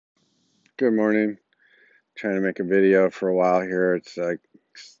Good morning. Trying to make a video for a while here. It's like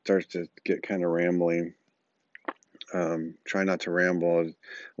starts to get kind of rambling. Try not to ramble. I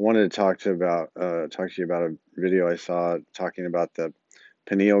wanted to talk to you about a video I saw talking about the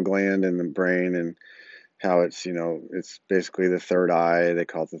pineal gland in the brain and how it's basically the third eye. They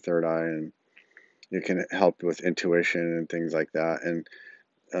call it the third eye, and it can help with intuition and things like that. And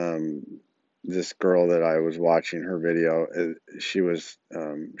um, this girl that I was watching her video,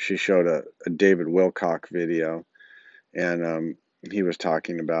 she showed a David Wilcock video, and he was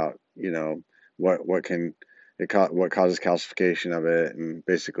talking about what can what causes calcification of it, and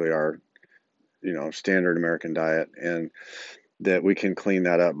basically our standard American diet, and that we can clean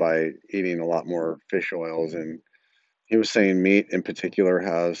that up by eating a lot more fish oils. And he was saying meat in particular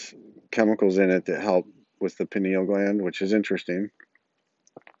has chemicals in it that help with the pineal gland, which is interesting.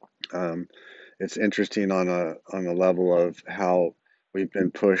 Um, it's interesting on a level of how we've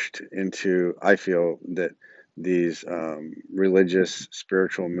been pushed into. I feel that these religious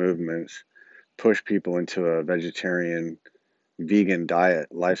spiritual movements push people into a vegetarian vegan diet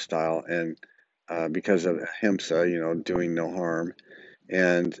lifestyle, and because of ahimsa, doing no harm.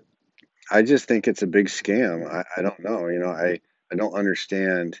 And I just think it's a big scam. I don't know, I don't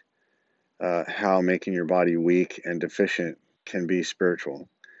understand how making your body weak and deficient can be spiritual.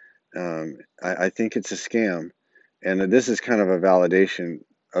 I think it's a scam, and this is kind of a validation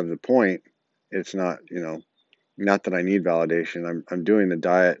of the point. It's not, not that I need validation. I'm doing the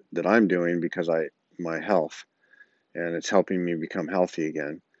diet that I'm doing because my health, and it's helping me become healthy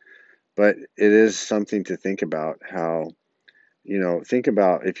again. But it is something to think about. How, think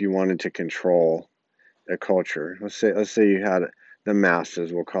about if you wanted to control a culture. Let's say you had the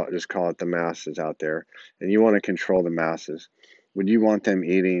masses. Just call it the masses out there, and you want to control the masses. Would you want them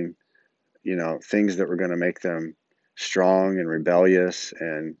eating things that were going to make them strong and rebellious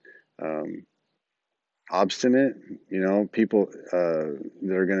and um, obstinate? People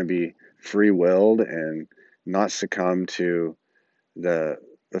that are going to be free-willed and not succumb to the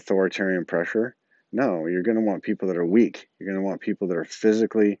authoritarian pressure. No, you're going to want people that are weak. You're going to want people that are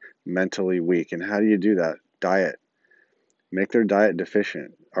physically, mentally weak. And how do you do that? Diet. Make their diet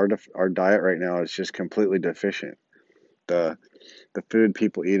deficient. Our diet right now is just completely deficient. The the food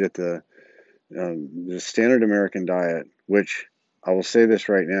people eat at the standard American diet, which I will say this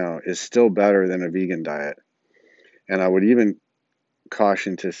right now, is still better than a vegan diet. And I would even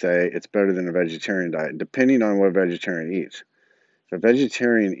caution to say it's better than a vegetarian diet, depending on what a vegetarian eats. If a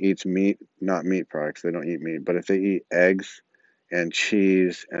vegetarian eats meat, not meat products, they don't eat meat, but if they eat eggs and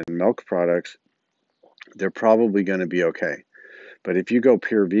cheese and milk products, they're probably going to be okay. But if you go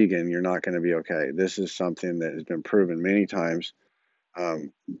pure vegan, you're not going to be okay. This is something that has been proven many times.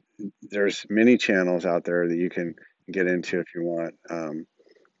 Um, there's many channels out there that you can get into if you want,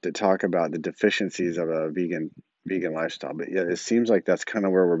 to talk about the deficiencies of a vegan lifestyle. But yeah, it seems like that's kind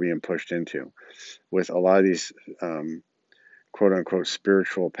of where we're being pushed into with a lot of these quote unquote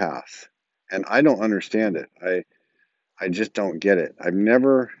spiritual paths. And I don't understand it. I just don't get it. I've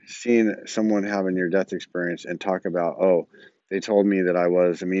never seen someone have a near death experience and talk about, oh, they told me that I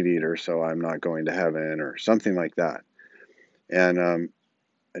was a meat eater, so I'm not going to heaven or something like that. And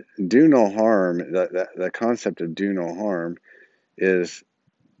do no harm, the concept of do no harm is,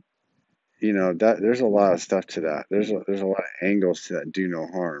 that there's a lot of stuff to that. There's a lot of angles to that do no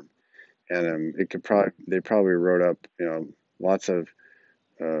harm. And it could probably, they probably wrote up, lots of,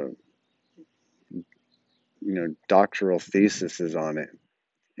 uh, doctoral theses on it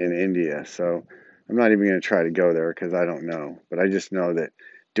in India. So I'm not even going to try to go there because I don't know. But I just know that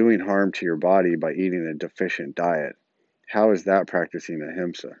doing harm to your body by eating a deficient diet, how is that practicing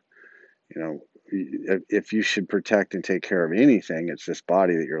ahimsa? You know, if you should protect and take care of anything, it's this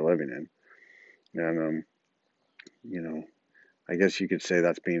body that you're living in. And, you know, I guess you could say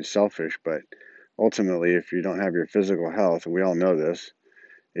that's being selfish, but ultimately, if you don't have your physical health, and we all know this,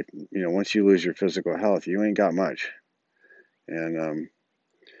 if, once you lose your physical health, you ain't got much. And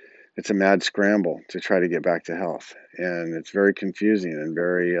it's a mad scramble to try to get back to health, and it's very confusing and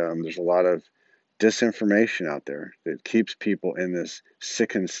very there's a lot of disinformation out there that keeps people in this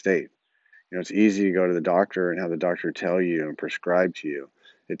sickened state. It's easy to go to the doctor and have the doctor tell you and prescribe to you.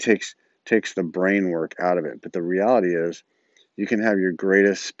 It takes the brain work out of it. But the reality is, you can have your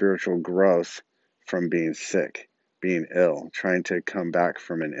greatest spiritual growth from being sick, being ill, trying to come back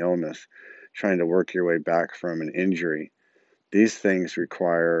from an illness, trying to work your way back from an injury. These things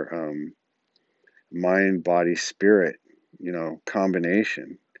require mind, body, spirit,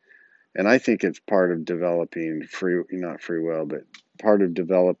 combination. And I think it's part of developing not free will, but part of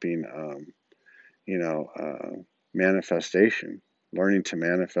developing, you know, uh, manifestation. learning to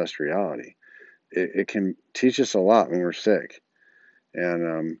manifest reality. It can teach us a lot when we're sick.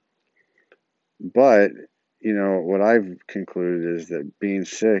 And, but, what I've concluded is that being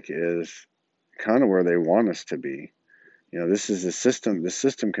sick is kind of where they want us to be. This is the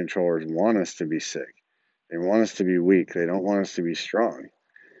system controllers want us to be sick. They want us to be weak. They don't want us to be strong.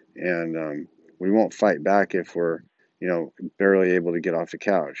 And we won't fight back if we're, barely able to get off the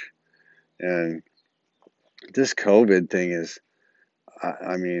couch. And this COVID thing is,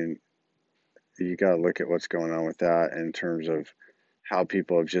 I mean, you got to look at what's going on with that in terms of how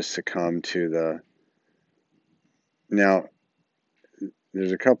people have just succumbed to the. Now,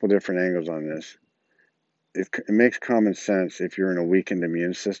 there's a couple different angles on this. It makes common sense if you're in a weakened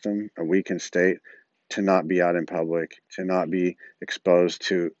immune system, a weakened state, to not be out in public, to not be exposed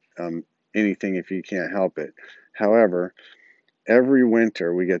to anything if you can't help it. However, every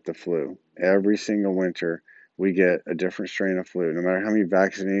winter we get the flu. Every single winter we get a different strain of flu. No matter how many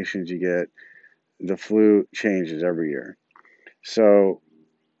vaccinations you get, the flu changes every year. So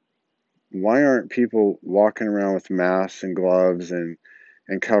why aren't people walking around with masks and gloves and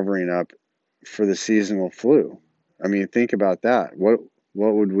covering up for the seasonal flu? I mean, think about that. What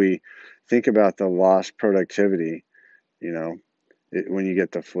would we think about the lost productivity, you know, when you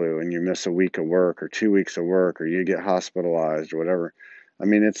get the flu and you miss a week of work or 2 weeks of work or you get hospitalized or whatever? I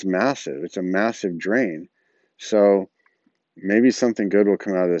mean, it's massive. It's a massive drain. So maybe something good will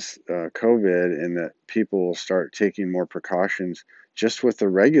come out of this COVID, in that people will start taking more precautions just with the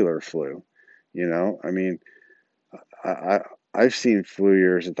regular flu. I mean, I I've seen flu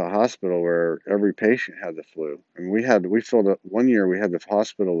years at the hospital where every patient had the flu, and we filled up one year. We had the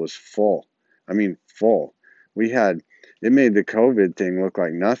hospital was full. I mean, full. We had it made the COVID thing look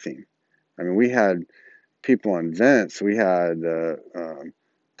like nothing. I mean, we had people on vents. We had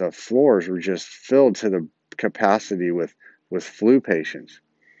the floors were just filled to the capacity with flu patients,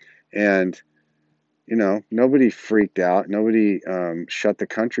 and nobody freaked out. Nobody shut the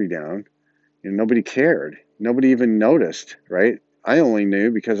country down. Nobody cared. Nobody even noticed, right? I only knew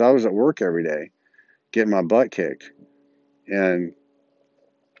because I was at work every day getting my butt kicked. And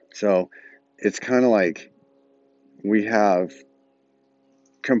so it's kind of like we have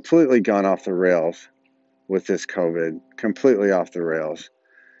completely gone off the rails with this COVID, completely off the rails.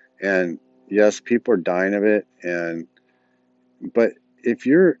 And yes, people are dying of it. But if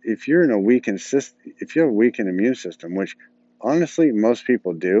you're in a weakened system, if you have a weakened immune system, which honestly most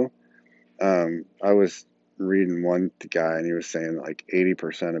people do, I was reading one guy and he was saying like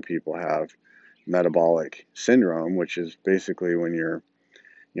 80% of people have metabolic syndrome, which is basically when you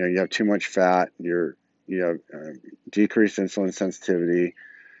have too much fat, you have decreased insulin sensitivity,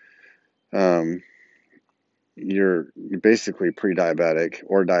 um, you're basically pre-diabetic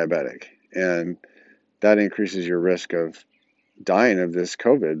or diabetic, and that increases your risk of dying of this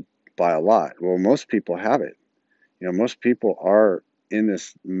COVID by a lot. Well, most people have it. Most people are in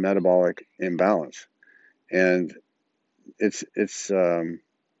this metabolic imbalance, and it's a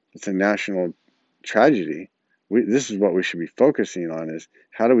national tragedy. This is what we should be focusing on: is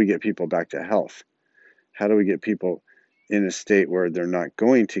how do we get people back to health? How do we get people in a state where they're not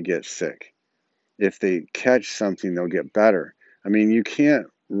going to get sick? If they catch something, they'll get better. I mean, you can't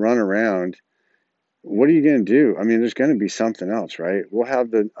run around. What are you going to do? I mean, there's going to be something else, right? We'll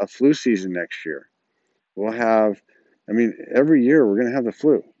have a flu season next year. We'll have, I mean, every year we're going to have the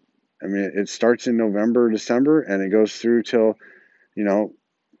flu. I mean, it starts in November, December, and it goes through till, you know,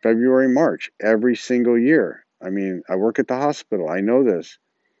 February, March, every single year. I mean, I work at the hospital. I know this.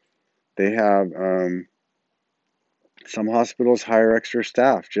 They have some hospitals hire extra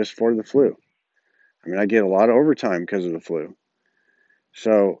staff just for the flu. I mean, I get a lot of overtime because of the flu.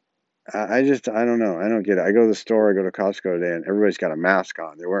 So I don't know. I don't get it. I go to the store, I go to Costco today, and everybody's got a mask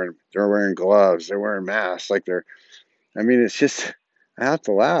on. They're wearing gloves. They're wearing masks. I mean, it's just, I have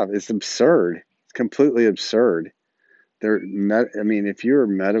to laugh. It's absurd. It's completely absurd. I mean, if you're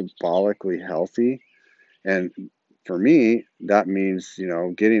metabolically healthy, and for me, that means,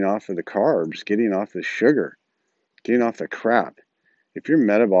 getting off of the carbs, getting off the sugar, getting off the crap. If you're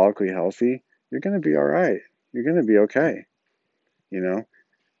metabolically healthy, you're going to be all right. You're going to be okay, you know?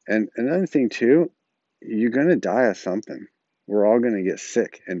 And another thing too, you're going to die of something. We're all going to get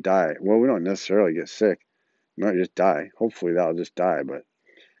sick and die. Well, we don't necessarily get sick. We might just die. Hopefully that'll just die, but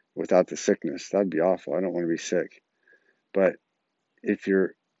without the sickness, that'd be awful. I don't want to be sick. But if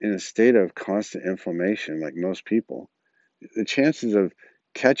you're in a state of constant inflammation, like most people, the chances of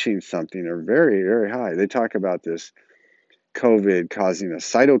catching something are very, very high. They talk about this COVID causing a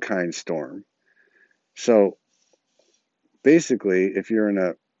cytokine storm. So basically, if you're in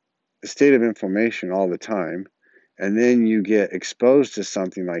a state of inflammation all the time, and then you get exposed to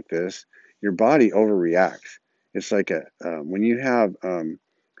something like this, your body overreacts. It's like when you have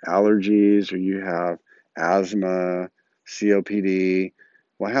allergies or you have asthma, COPD,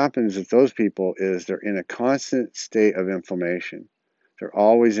 what happens with those people is they're in a constant state of inflammation. They're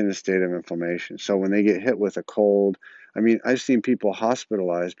always in a state of inflammation. So when they get hit with a cold, I mean, I've seen people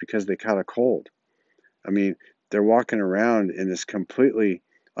hospitalized because they caught a cold. I mean, they're walking around in this completely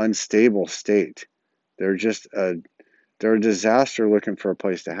unstable state. They're just they're a disaster looking for a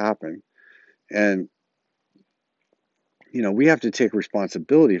place to happen. And we have to take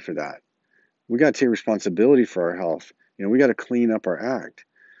responsibility for that. We got to take responsibility for our health. We got to clean up our act.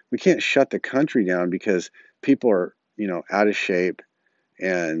 We can't shut the country down because people are, out of shape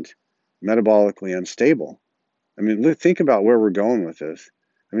and metabolically unstable. I mean, think about where we're going with this.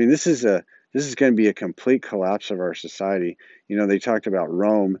 I mean, this is going to be a complete collapse of our society. They talked about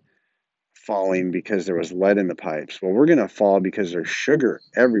Rome falling because there was lead in the pipes. Well, we're going to fall because there's sugar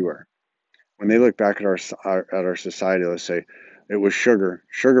everywhere. When they look back at our society, let's say it was sugar.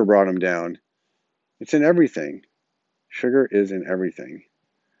 Sugar brought them down. It's in everything. Sugar is in everything.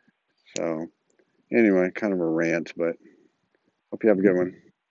 So anyway, kind of a rant, but hope you have a good one.